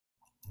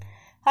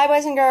Hi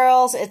boys and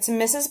girls, it's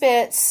Mrs.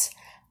 Bits.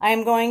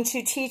 I'm going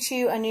to teach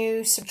you a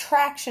new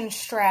subtraction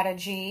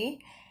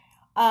strategy.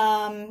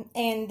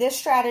 And this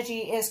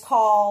strategy is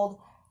called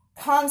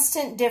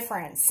constant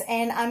difference.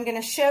 And I'm going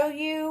to show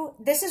you,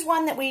 this is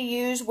one that we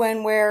use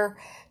when we're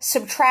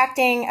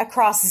subtracting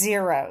across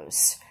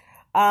zeros.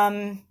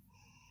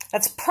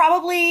 That's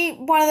probably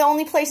one of the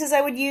only places I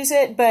would use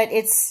it, but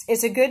it's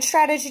a good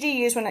strategy to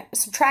use when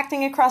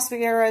subtracting across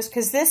zeros,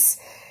 because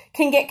this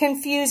can get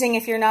confusing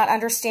if you're not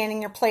understanding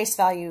your place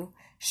value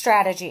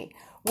strategy,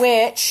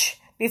 which,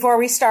 before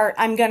we start,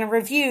 I'm going to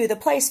review the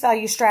place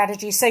value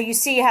strategy so you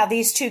see how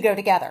these two go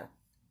together.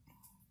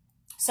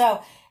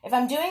 So if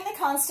I'm doing the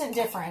constant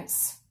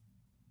difference,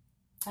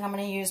 and I'm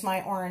going to use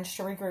my orange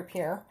to regroup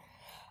here,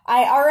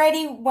 I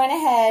already went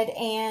ahead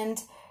and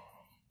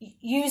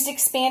used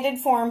expanded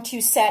form to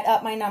set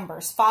up my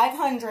numbers.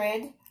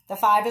 500, the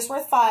 5 is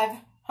worth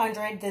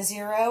 500, the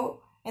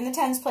 0 in the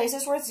tens place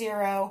is worth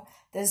 0,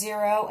 the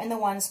 0 in the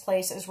ones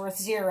place is worth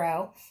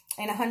 0,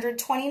 and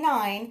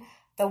 129,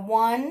 the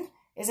 1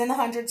 is in the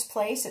hundreds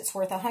place, it's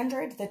worth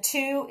 100, the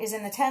 2 is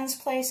in the tens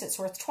place, it's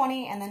worth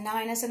 20, and the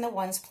 9 is in the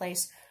ones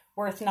place,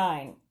 worth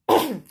 9.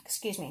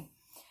 Excuse me.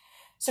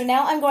 So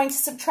now I'm going to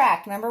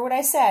subtract. Remember what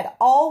I said,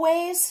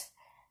 always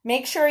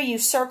make sure you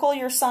circle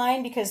your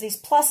sign, because these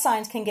plus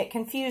signs can get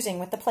confusing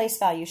with the place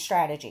value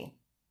strategy.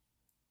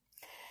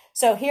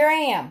 So here I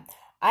am.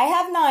 I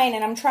have 9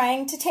 and I'm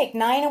trying to take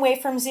 9 away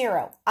from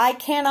 0. I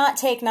cannot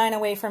take 9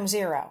 away from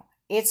 0.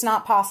 It's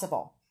not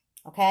possible.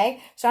 Okay?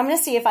 So I'm going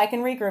to see if I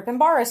can regroup and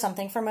borrow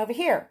something from over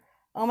here.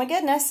 Oh my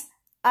goodness,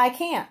 I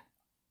can't.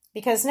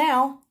 Because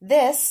now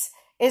this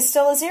is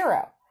still a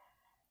 0.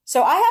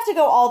 So I have to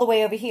go all the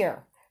way over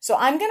here. So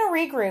I'm going to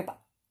regroup.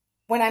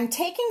 When I'm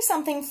taking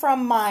something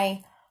from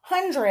my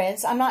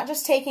hundreds, I'm not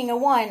just taking a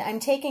 1,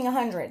 I'm taking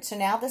 100. So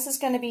now this is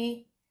going to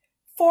be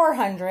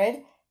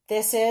 400.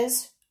 This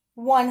is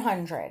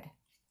 100.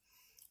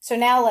 So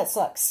now let's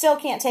look. Still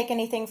can't take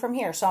anything from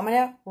here. So I'm going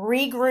to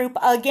regroup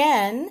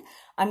again.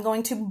 I'm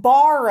going to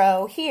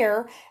borrow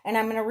here, and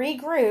I'm going to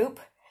regroup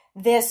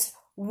this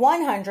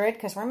 100,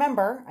 because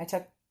remember, I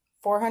took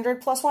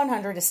 400 plus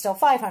 100 is still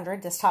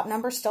 500. This top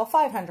number is still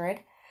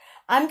 500.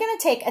 I'm going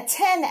to take a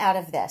 10 out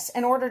of this.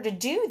 In order to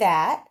do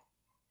that,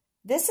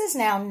 this is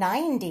now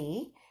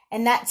 90,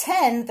 and that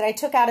 10 that I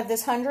took out of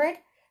this 100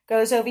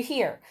 goes over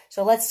here.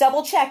 So let's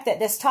double check that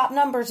this top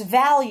number's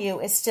value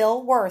is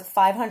still worth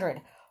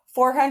 500.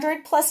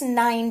 400 plus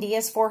 90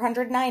 is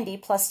 490,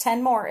 plus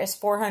 10 more is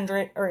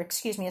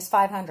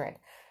 500.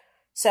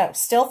 So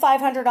still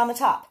 500 on the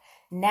top.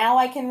 Now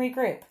I can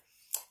regroup.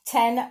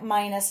 10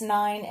 minus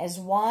 9 is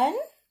 1.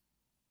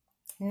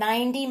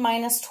 90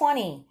 minus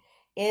 20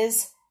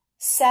 is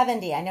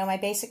 70. I know my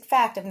basic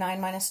fact of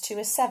 9 minus 2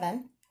 is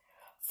 7.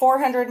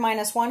 400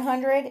 minus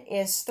 100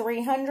 is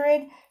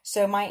 300,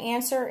 so my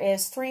answer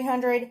is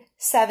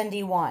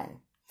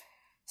 371.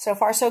 So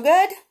far, so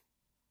good?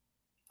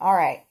 All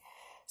right.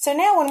 So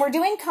now when we're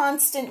doing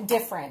constant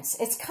difference,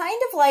 it's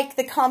kind of like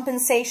the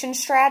compensation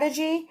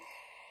strategy,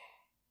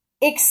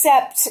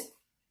 except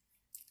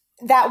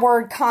that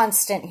word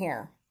constant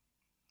here.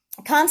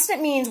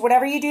 Constant means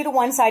whatever you do to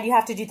one side, you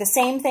have to do the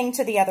same thing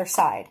to the other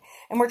side.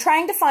 And we're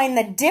trying to find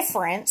the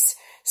difference.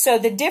 So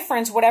the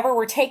difference, whatever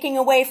we're taking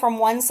away from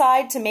one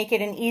side to make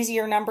it an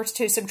easier number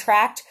to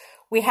subtract,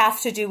 we have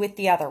to do with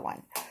the other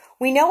one.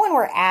 We know when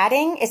we're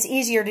adding, it's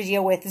easier to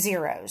deal with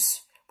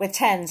zeros, with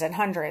tens and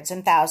hundreds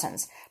and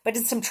thousands. But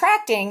in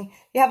subtracting,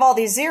 you have all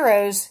these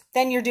zeros,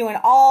 then you're doing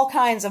all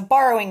kinds of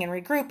borrowing and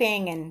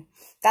regrouping, and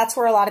that's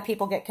where a lot of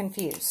people get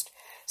confused.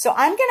 So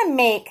I'm going to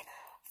make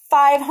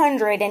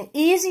 500 an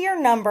easier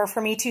number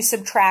for me to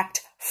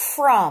subtract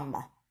from.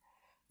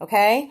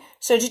 Okay,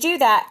 so to do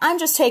that, I'm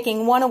just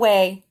taking 1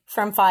 away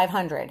from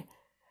 500.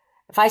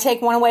 If I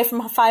take 1 away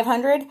from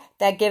 500,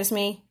 that gives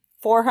me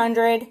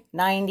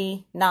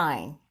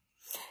 499.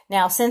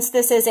 Now, since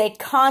this is a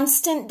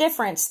constant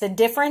difference, the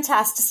difference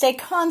has to stay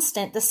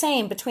constant, the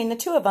same between the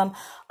two of them,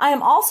 I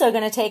am also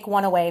going to take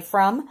 1 away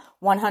from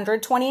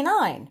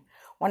 129.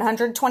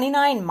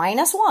 129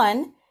 minus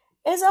 1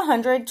 is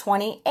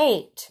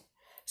 128.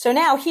 So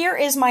now here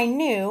is my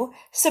new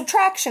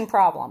subtraction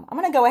problem. I'm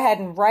going to go ahead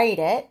and write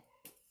it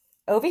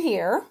over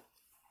here.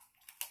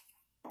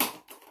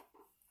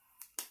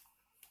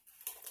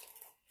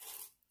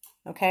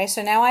 Okay,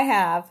 so now I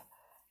have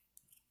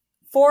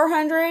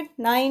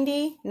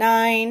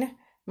 499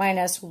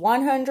 minus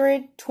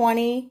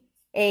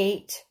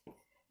 128.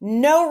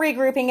 No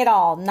regrouping at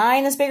all.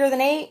 9 is bigger than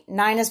 8,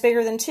 9 is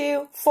bigger than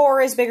 2,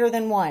 4 is bigger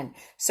than 1.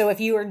 So if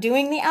you are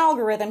doing the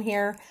algorithm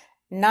here,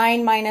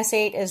 9 minus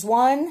 8 is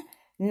 1,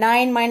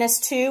 9 minus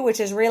 2, which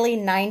is really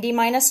 90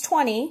 minus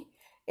 20,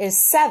 is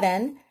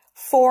 7.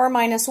 4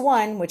 minus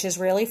 1, which is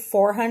really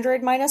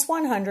 400 minus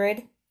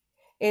 100,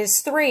 is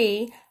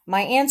 3.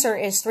 My answer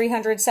is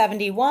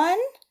 371.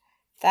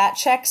 That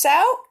checks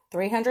out.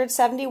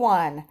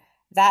 371.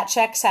 That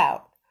checks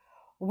out.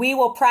 We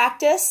will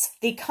practice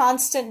the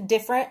constant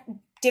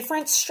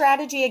difference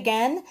strategy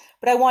again,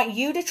 but I want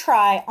you to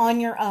try on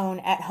your own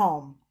at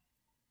home.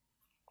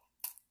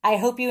 I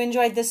hope you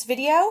enjoyed this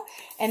video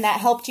and that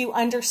helped you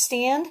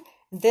understand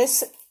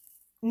this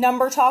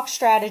number talk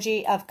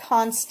strategy of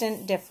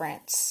constant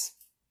difference.